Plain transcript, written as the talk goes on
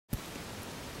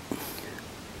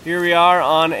Here we are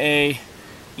on a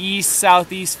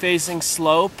east-southeast facing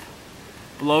slope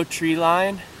below tree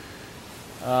line.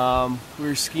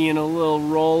 We're skiing a little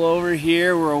rollover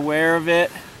here, we're aware of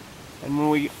it, and when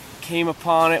we came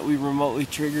upon it we remotely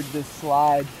triggered this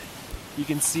slide. You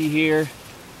can see here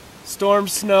storm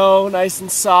snow, nice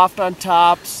and soft on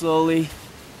top, slowly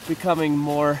becoming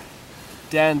more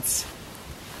dense.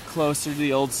 Closer to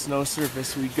the old snow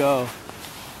surface we go.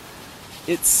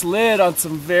 It slid on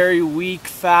some very weak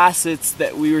facets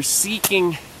that we were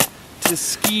seeking to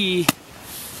ski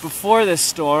before this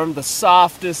storm, the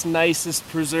softest, nicest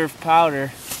preserved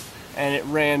powder, and it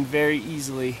ran very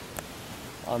easily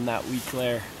on that weak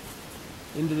layer.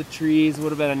 Into the trees, would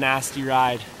have been a nasty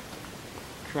ride.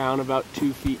 Crown about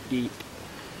 2 feet deep.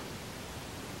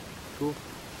 Cool.